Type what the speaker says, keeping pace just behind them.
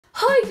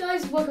Hi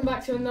guys, welcome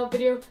back to another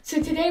video.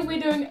 So today we're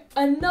doing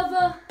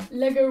another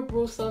Lego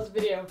Brawl Stars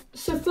video.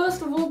 So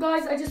first of all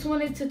guys, I just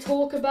wanted to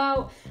talk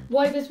about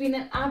why there's been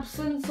an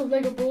absence of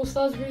Lego Brawl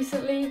Stars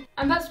recently.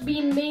 And that's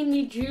been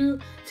mainly due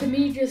to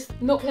me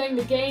just not playing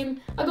the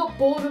game. I got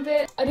bored of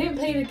it. I didn't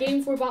play the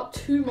game for about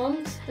 2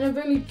 months and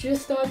I've only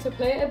just started to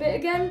play it a bit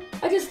again.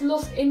 I just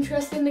lost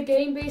interest in the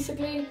game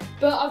basically,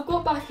 but I've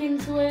got back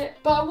into it.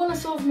 But I want to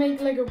sort of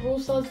make Lego Brawl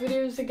Stars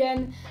videos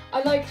again.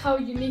 I like how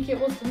unique it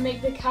was to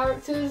make the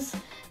characters,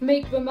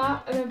 make the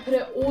map, and then put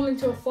it all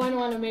into a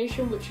final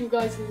animation, which you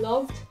guys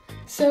loved.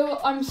 So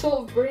I'm sort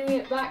of bringing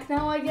it back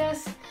now, I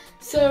guess.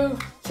 So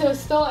to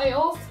start it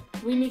off,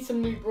 we need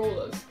some new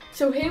brawlers.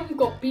 So here we've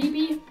got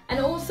Bibi, and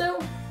also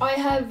I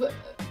have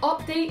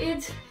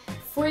updated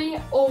 3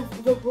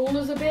 of the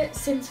brawlers a bit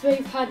since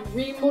they've had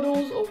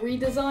remodels or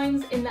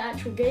redesigns in the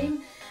actual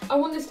game. I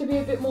want this to be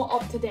a bit more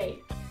up to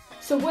date.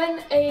 So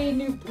when a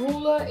new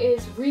brawler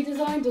is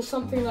redesigned or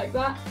something like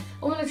that,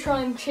 I'm going to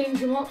try and change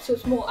them up so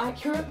it's more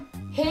accurate.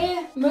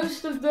 Here,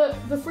 most of the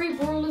 3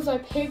 brawlers I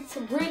picked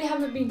really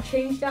haven't been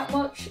changed that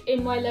much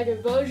in my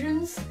Lego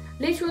versions.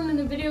 Later on in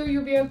the video,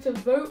 you'll be able to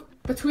vote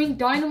between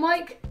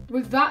Dynamite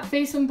with that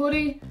face and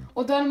body,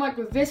 or Dynamite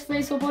with this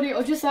face or body,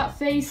 or just that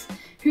face.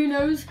 Who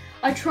knows?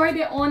 I tried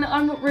it on,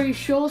 I'm not really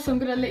sure, so I'm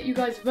going to let you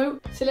guys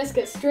vote. So let's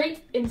get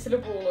straight into the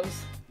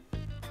brawlers.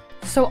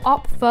 So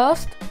up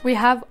first, we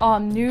have our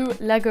new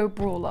Lego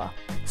brawler.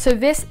 So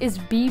this is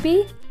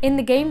Bibi. In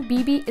the game,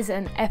 Bibi is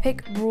an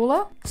epic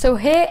brawler. So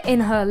here in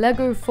her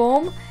Lego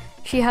form,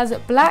 she has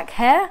black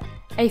hair,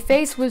 a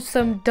face with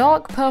some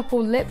dark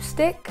purple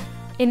lipstick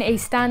in a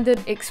standard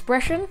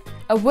expression,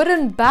 a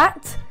wooden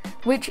bat,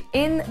 which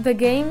in the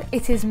game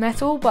it is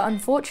metal, but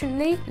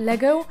unfortunately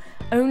Lego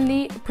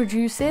only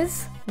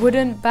produces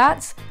wooden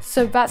bats,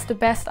 so that's the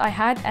best I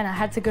had and I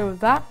had to go with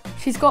that.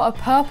 She's got a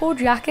purple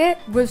jacket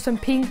with some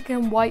pink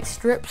and white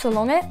strips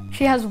along it.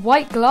 She has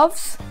white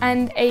gloves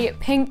and a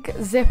pink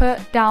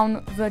zipper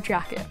down the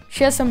jacket.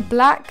 She has some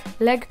black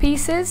leg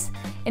pieces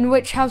in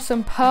which have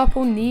some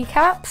purple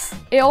kneecaps.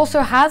 It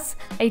also has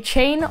a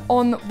chain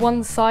on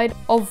one side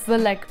of the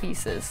leg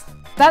pieces.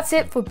 That's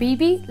it for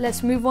Bibi.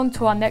 Let's move on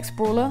to our next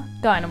brawler,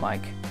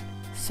 Dynamite.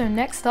 So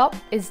next up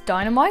is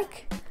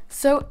Dynamite.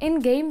 So in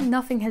game,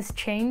 nothing has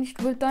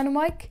changed with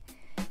Dynamite.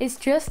 It's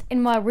just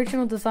in my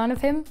original design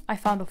of him, I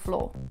found a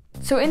flaw.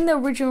 So in the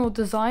original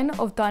design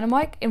of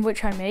Dynamite, in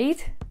which I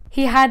made,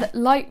 he had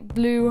light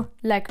blue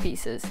leg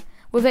pieces.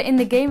 Well, in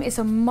the game, it's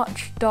a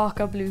much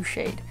darker blue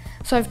shade.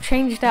 So I've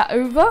changed that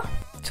over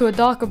to a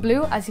darker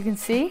blue, as you can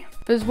see.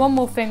 There's one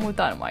more thing with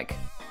Dynamite.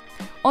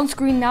 On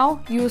screen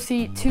now, you will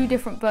see 2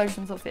 different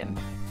versions of him.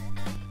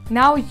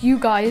 Now you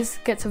guys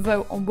get to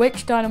vote on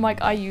which Dynamite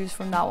I use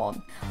from now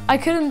on. I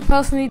couldn't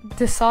personally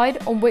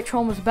decide on which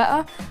one was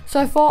better,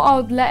 so I thought I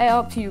would let it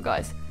up to you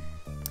guys.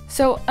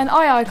 So an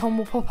eye icon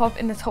will pop up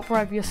in the top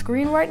right of your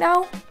screen right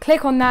now.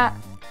 Click on that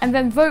and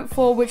then vote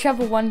for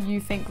whichever one you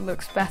think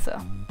looks better.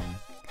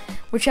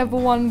 Whichever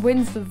one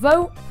wins the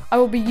vote, I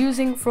will be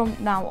using from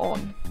now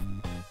on.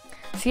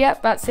 So yeah,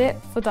 that's it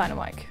for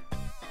Dynamite.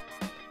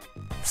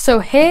 So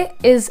here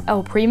is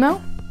El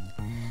Primo.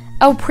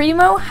 El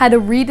Primo had a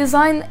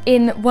redesign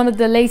in one of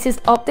the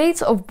latest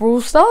updates of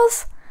Brawl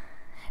Stars,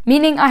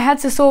 meaning I had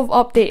to sort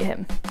of update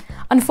him.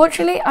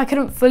 Unfortunately, I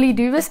couldn't fully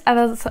do this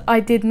as I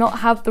did not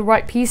have the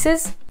right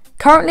pieces.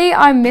 Currently,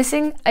 I'm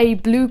missing a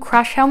blue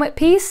crash helmet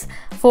piece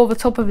for the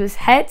top of his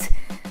head.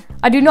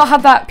 I do not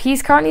have that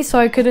piece currently, so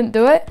I couldn't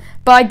do it,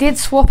 but I did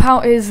swap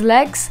out his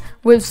legs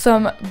with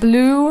some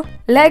blue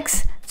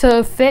legs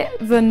to fit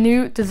the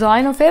new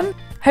design of him.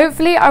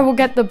 Hopefully, I will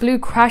get the blue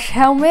crash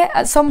helmet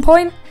at some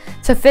point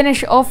to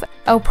finish off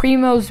El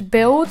Primo's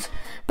build,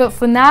 but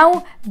for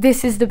now,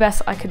 this is the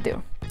best I could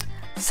do.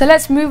 So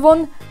let's move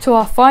on to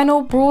our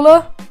final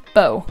brawler,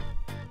 Bo.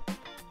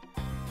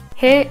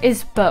 Here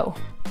is Bo.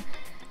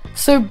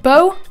 So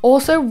Bo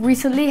also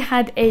recently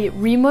had a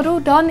remodel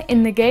done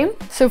in the game.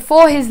 So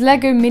for his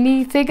Lego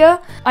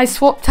minifigure, I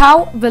swapped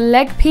out the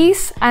leg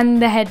piece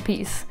and the head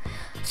piece.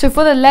 So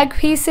for the leg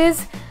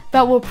pieces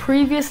that were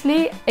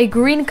previously a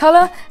green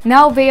color,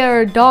 now they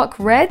are a dark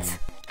red.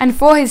 And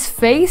for his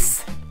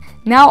face,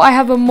 now I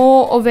have a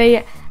more of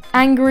a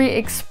angry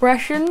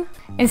expression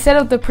instead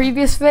of the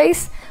previous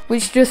face,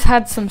 which just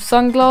had some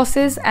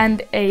sunglasses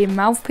and a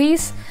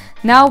mouthpiece.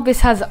 Now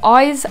this has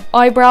eyes,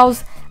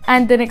 eyebrows,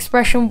 and an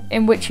expression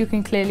in which you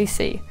can clearly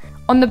see.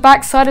 On the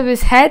back side of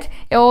his head,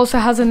 it also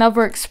has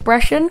another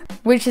expression,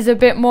 which is a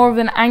bit more of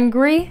an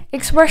angry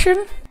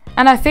expression.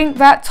 And I think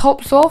that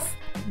tops off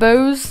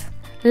Bo's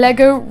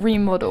Lego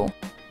remodel.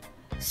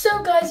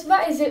 So guys,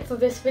 that is it for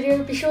this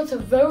video. Be sure to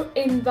vote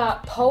in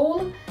that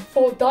poll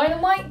for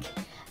Dynamite.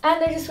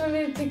 And I just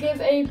wanted to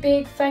give a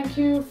big thank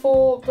you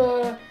for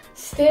the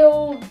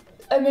still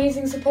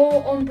amazing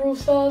support on Brawl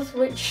Stars,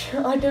 which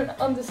I don't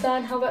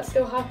understand how that's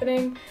still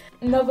happening.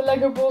 Another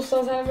Lego Brawl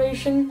Stars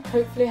animation,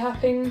 hopefully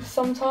happening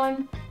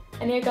sometime.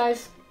 And yeah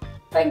guys,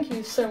 thank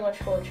you so much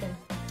for watching.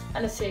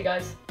 And I'll see you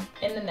guys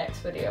in the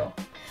next video.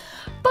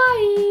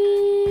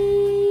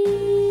 Bye!